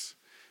flex.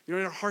 In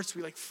our hearts,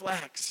 we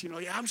flex.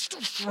 Yeah, I'm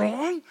still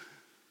strong.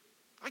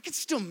 I can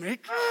still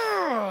make.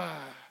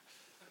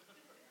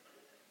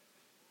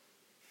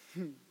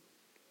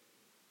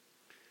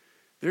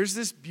 There's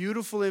this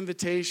beautiful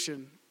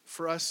invitation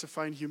for us to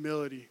find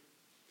humility.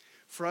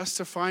 For us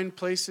to find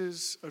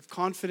places of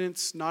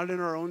confidence, not in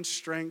our own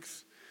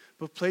strength,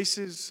 but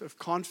places of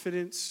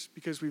confidence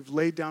because we've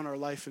laid down our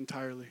life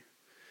entirely.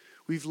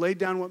 We've laid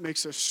down what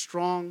makes us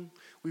strong.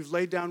 We've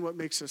laid down what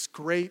makes us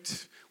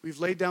great. We've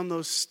laid down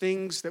those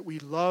things that we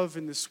love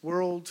in this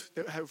world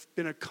that have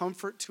been a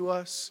comfort to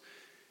us.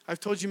 I've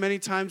told you many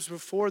times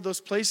before,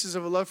 those places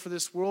of a love for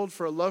this world,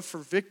 for a love for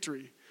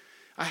victory.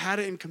 I had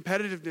it in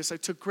competitiveness. I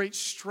took great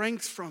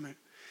strength from it.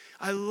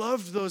 I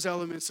loved those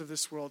elements of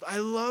this world. I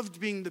loved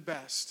being the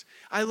best.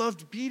 I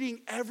loved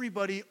beating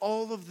everybody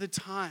all of the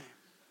time.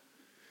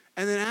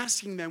 And then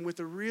asking them with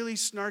a really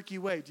snarky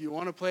way, "Do you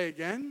want to play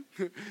again?"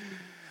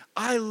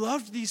 I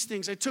loved these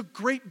things. I took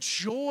great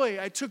joy.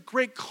 I took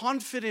great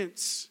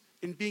confidence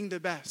in being the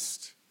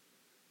best.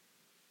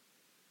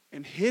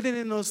 And hidden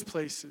in those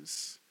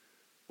places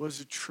was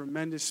a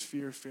tremendous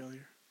fear of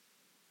failure.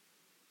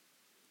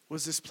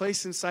 Was this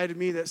place inside of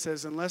me that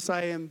says, unless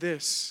I am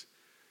this,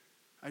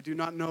 I do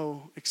not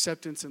know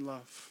acceptance and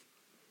love.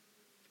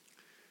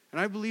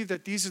 And I believe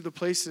that these are the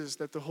places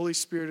that the Holy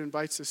Spirit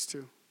invites us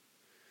to.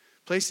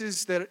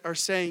 Places that are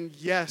saying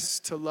yes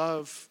to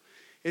love.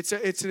 It's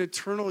an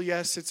eternal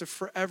yes. It's a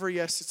forever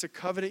yes. It's a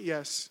covenant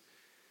yes.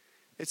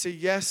 It's a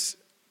yes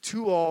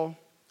to all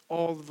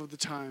of the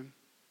time.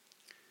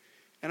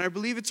 And I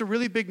believe it's a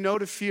really big no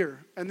to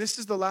fear. And this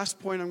is the last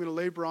point I'm going to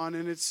labor on.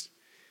 And it's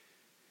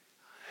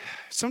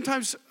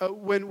sometimes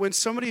when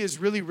somebody is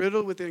really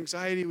riddled with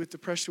anxiety, with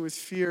depression, with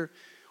fear,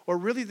 or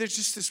really there's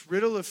just this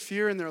riddle of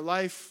fear in their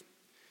life,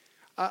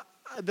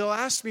 they'll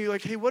ask me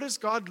like, hey, what is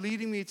God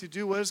leading me to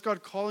do? What is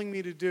God calling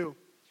me to do?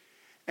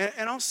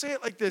 And I'll say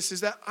it like this,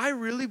 is that I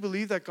really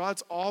believe that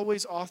God's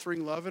always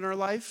authoring love in our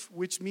life,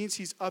 which means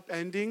he's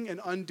upending and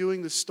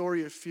undoing the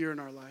story of fear in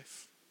our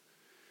life.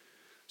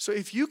 So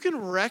if you can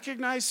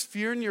recognize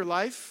fear in your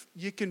life,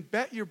 you can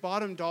bet your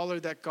bottom dollar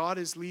that God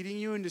is leading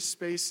you into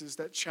spaces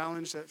that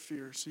challenge that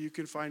fear so you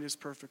can find his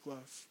perfect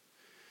love.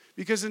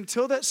 Because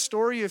until that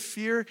story of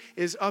fear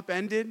is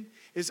upended,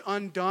 is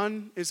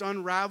undone, is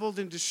unraveled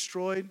and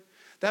destroyed,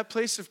 that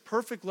place of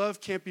perfect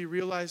love can't be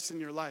realized in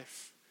your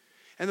life.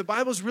 And the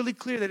Bible is really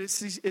clear that it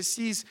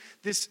sees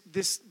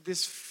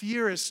this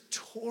fear as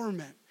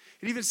torment.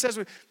 It even says,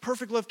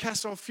 perfect love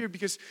casts all fear,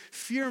 because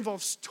fear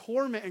involves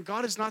torment, and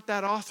God is not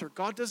that author.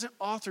 God doesn't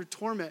author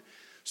torment.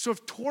 So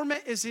if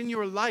torment is in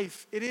your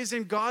life, it is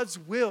in God's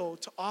will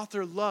to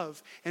author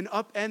love and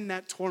upend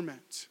that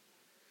torment.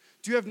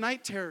 Do you have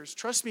night terrors?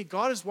 Trust me,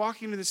 God is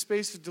walking into the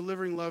space of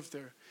delivering love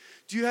there.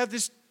 Do you have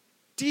this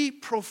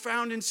deep,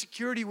 profound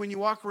insecurity when you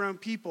walk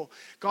around people?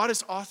 God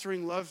is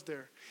authoring love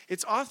there.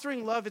 It's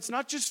authoring love. It's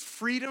not just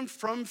freedom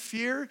from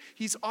fear.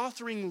 He's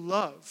authoring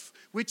love,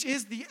 which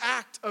is the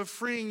act of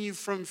freeing you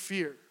from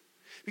fear.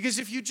 Because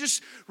if you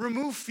just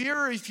remove fear,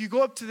 or if you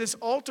go up to this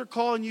altar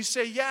call and you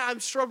say, yeah, I'm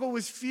struggling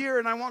with fear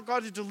and I want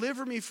God to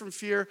deliver me from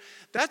fear,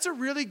 that's a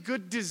really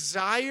good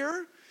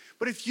desire.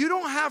 But if you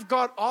don't have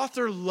God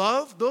author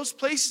love, those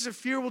places of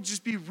fear will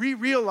just be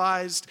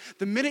re-realized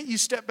the minute you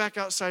step back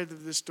outside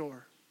of this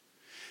door.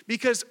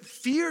 Because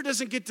fear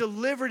doesn't get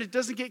delivered, it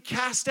doesn't get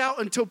cast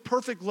out until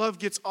perfect love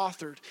gets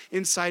authored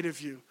inside of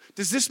you.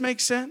 Does this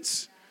make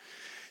sense?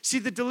 See,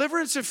 the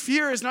deliverance of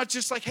fear is not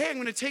just like, hey, I'm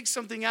going to take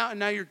something out and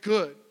now you're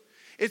good.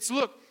 It's,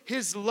 look,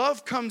 his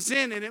love comes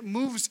in and it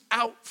moves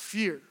out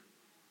fear.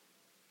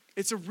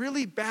 It's a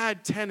really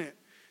bad tenet.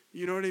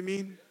 You know what I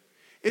mean?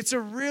 It's a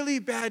really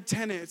bad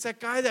tenet. It's that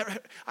guy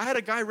I had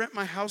a guy rent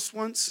my house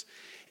once,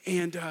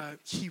 and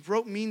he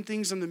wrote mean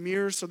things on the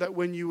mirror so that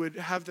when you would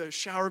have the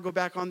shower go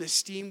back on, the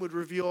steam would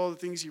reveal all the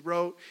things he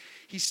wrote.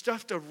 He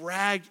stuffed a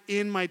rag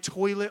in my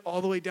toilet all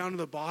the way down to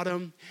the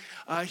bottom.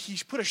 He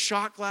put a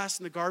shot glass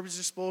in the garbage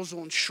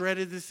disposal and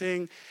shredded the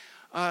thing.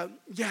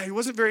 Yeah, he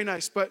wasn't very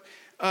nice. But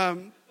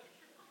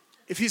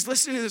if he's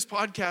listening to this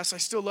podcast, I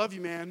still love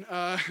you, man.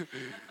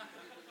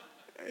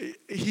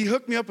 He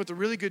hooked me up with a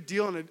really good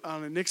deal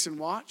on a Nixon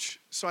watch,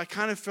 so I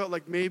kind of felt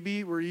like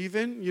maybe we're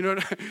even. You know,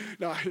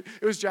 no,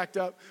 it was jacked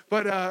up,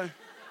 but that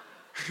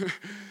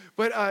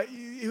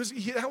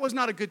was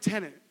not a good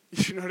tenant.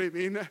 You know what I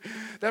mean?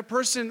 That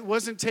person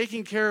wasn't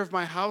taking care of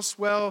my house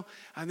well,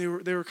 and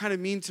they were kind of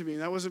mean to me.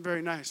 That wasn't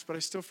very nice, but I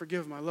still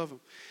forgive them. I love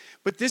them.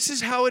 But this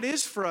is how it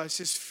is for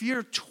us. As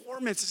fear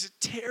torments us, it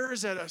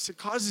tears at us. It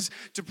causes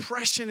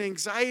depression,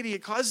 anxiety.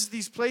 It causes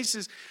these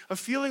places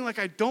of feeling like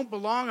I don't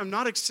belong, I'm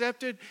not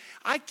accepted.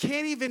 I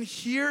can't even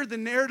hear the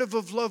narrative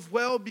of love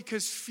well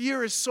because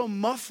fear is so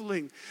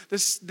muffling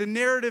the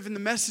narrative and the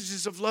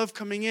messages of love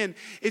coming in.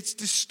 It's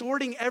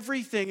distorting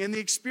everything, and the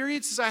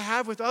experiences I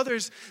have with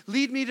others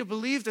lead me to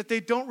believe that they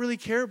don't really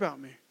care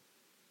about me.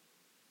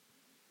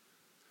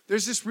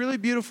 There's this really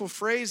beautiful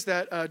phrase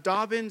that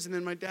Dobbins and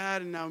then my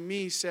dad and now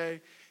me say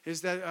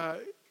is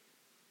that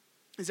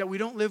we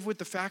don't live with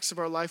the facts of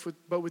our life,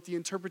 but with the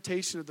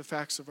interpretation of the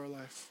facts of our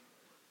life.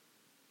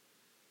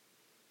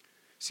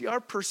 See,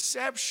 our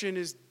perception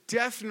is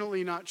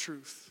definitely not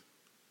truth.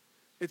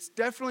 It's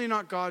definitely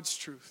not God's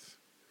truth.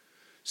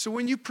 So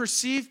when you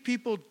perceive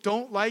people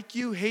don't like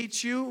you,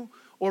 hate you,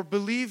 or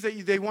believe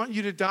that they want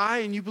you to die,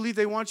 and you believe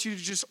they want you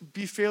to just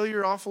be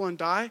failure, awful, and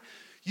die,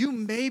 you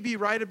may be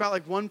right about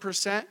like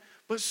 1%,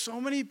 but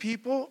so many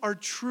people are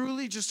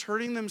truly just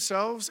hurting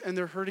themselves and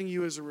they're hurting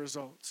you as a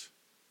result.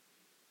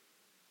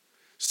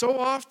 So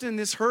often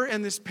this hurt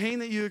and this pain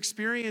that you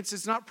experience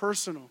is not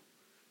personal.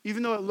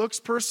 Even though it looks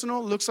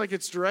personal, looks like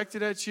it's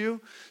directed at you,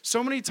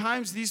 so many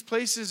times these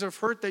places of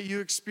hurt that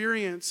you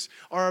experience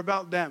are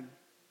about them.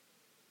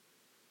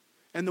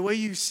 And the way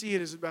you see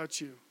it is about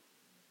you.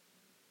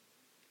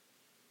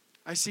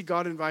 I see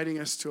God inviting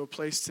us to a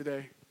place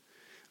today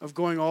of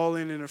going all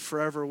in a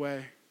forever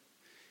way.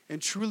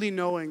 And truly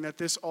knowing that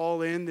this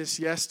all in, this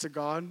yes to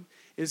God,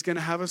 is going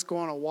to have us go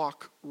on a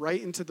walk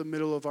right into the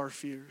middle of our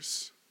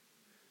fears.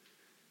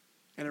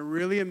 And a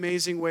really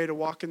amazing way to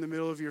walk in the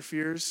middle of your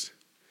fears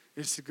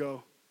is to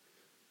go,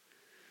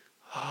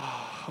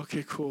 oh,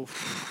 okay, cool.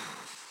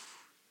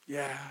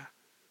 Yeah,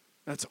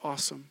 that's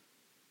awesome.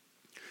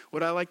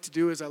 What I like to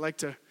do is I like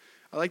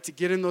to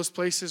get in those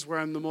places where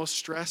I'm the most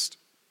stressed,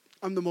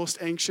 I'm the most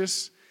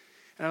anxious,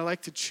 and I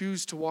like to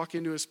choose to walk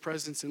into his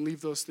presence and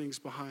leave those things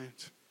behind.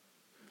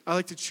 I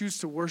like to choose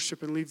to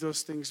worship and leave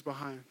those things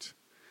behind.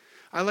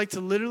 I like to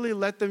literally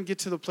let them get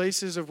to the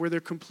places of where they're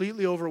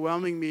completely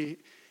overwhelming me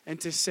and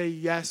to say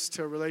yes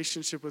to a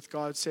relationship with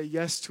God, say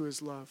yes to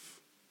his love,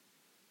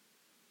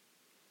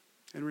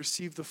 and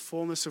receive the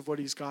fullness of what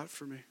he's got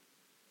for me.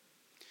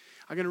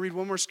 I'm going to read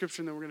one more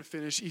scripture and then we're going to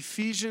finish.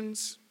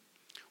 Ephesians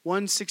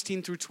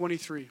 1:16 through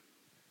 23.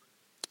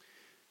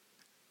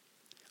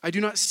 I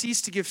do not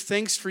cease to give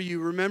thanks for you,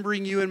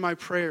 remembering you in my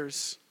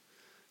prayers,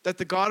 that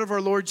the God of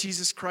our Lord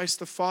Jesus Christ,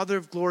 the Father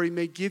of glory,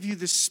 may give you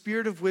the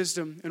spirit of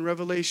wisdom and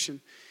revelation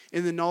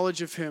in the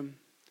knowledge of him,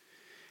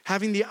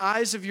 having the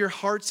eyes of your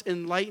hearts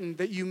enlightened,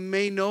 that you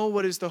may know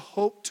what is the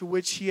hope to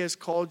which he has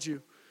called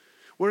you,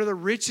 what are the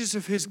riches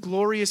of his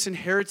glorious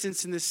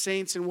inheritance in the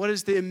saints, and what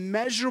is the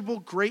immeasurable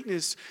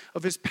greatness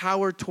of his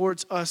power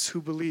towards us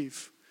who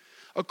believe,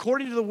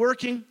 according to the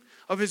working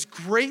of his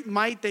great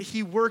might that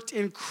he worked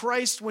in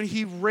Christ when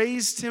he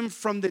raised him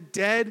from the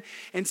dead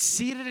and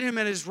seated him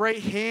at his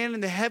right hand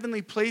in the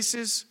heavenly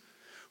places.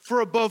 For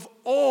above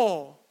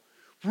all,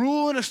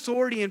 rule and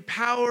authority and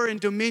power and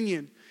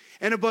dominion,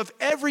 and above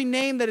every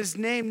name that is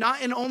named,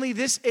 not in only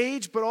this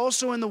age, but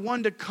also in the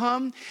one to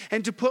come,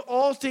 and to put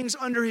all things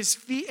under his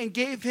feet, and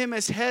gave him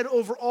as head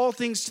over all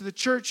things to the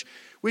church,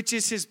 which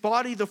is his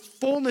body, the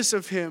fullness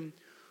of him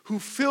who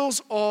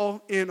fills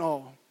all in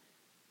all.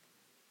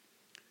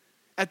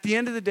 At the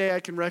end of the day, I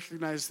can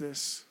recognize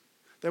this,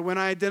 that when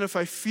I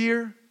identify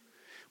fear,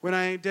 when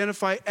I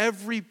identify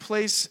every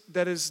place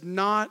that is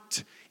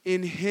not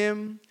in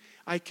him,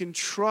 I can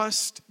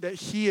trust that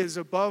he is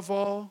above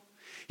all,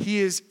 he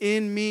is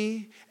in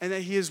me, and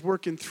that he is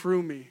working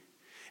through me.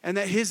 And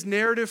that his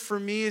narrative for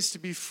me is to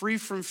be free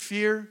from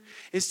fear,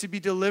 is to be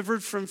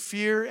delivered from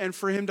fear, and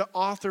for him to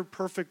author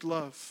perfect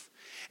love.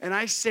 And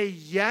I say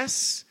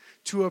yes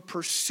to a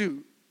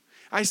pursuit.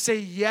 I say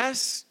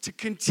yes to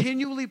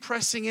continually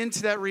pressing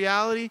into that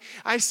reality.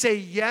 I say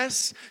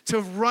yes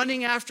to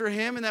running after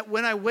him, and that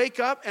when I wake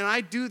up and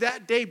I do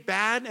that day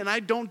bad and I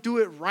don't do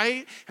it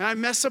right and I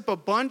mess up a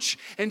bunch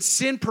and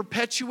sin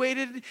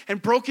perpetuated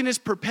and brokenness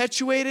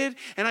perpetuated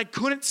and I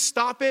couldn't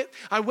stop it,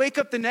 I wake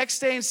up the next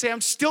day and say,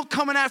 I'm still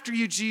coming after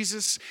you,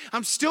 Jesus.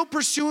 I'm still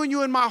pursuing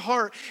you in my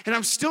heart, and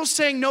I'm still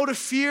saying no to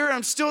fear.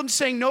 I'm still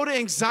saying no to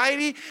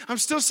anxiety. I'm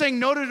still saying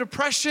no to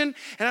depression,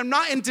 and I'm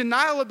not in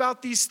denial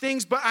about these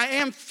things, but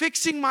I am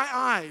fixing my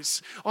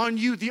eyes on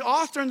you, the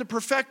author and the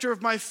perfecter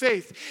of my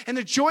faith. And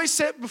the joy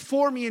set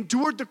before me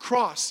endured the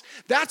cross.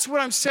 That's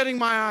what I'm setting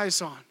my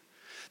eyes on.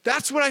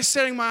 That's what I'm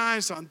setting my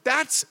eyes on.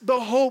 That's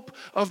the hope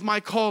of my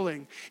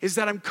calling, is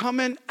that I'm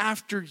coming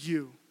after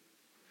you.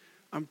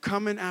 I'm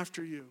coming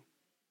after you.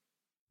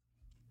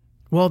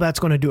 Well,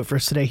 that's going to do it for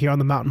us today here on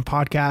the Mountain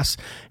Podcast.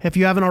 If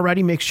you haven't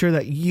already, make sure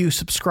that you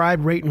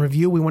subscribe, rate, and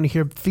review. We want to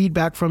hear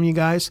feedback from you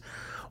guys.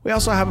 We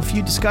also have a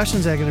few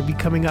discussions that are going to be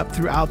coming up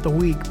throughout the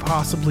week,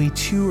 possibly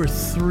 2 or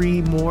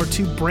 3 more,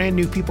 2 brand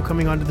new people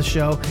coming onto the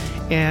show,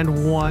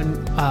 and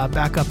one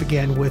back up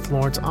again with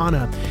Lawrence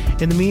Anna.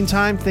 In the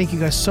meantime, thank you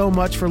guys so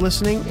much for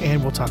listening,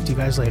 and we'll talk to you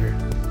guys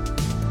later.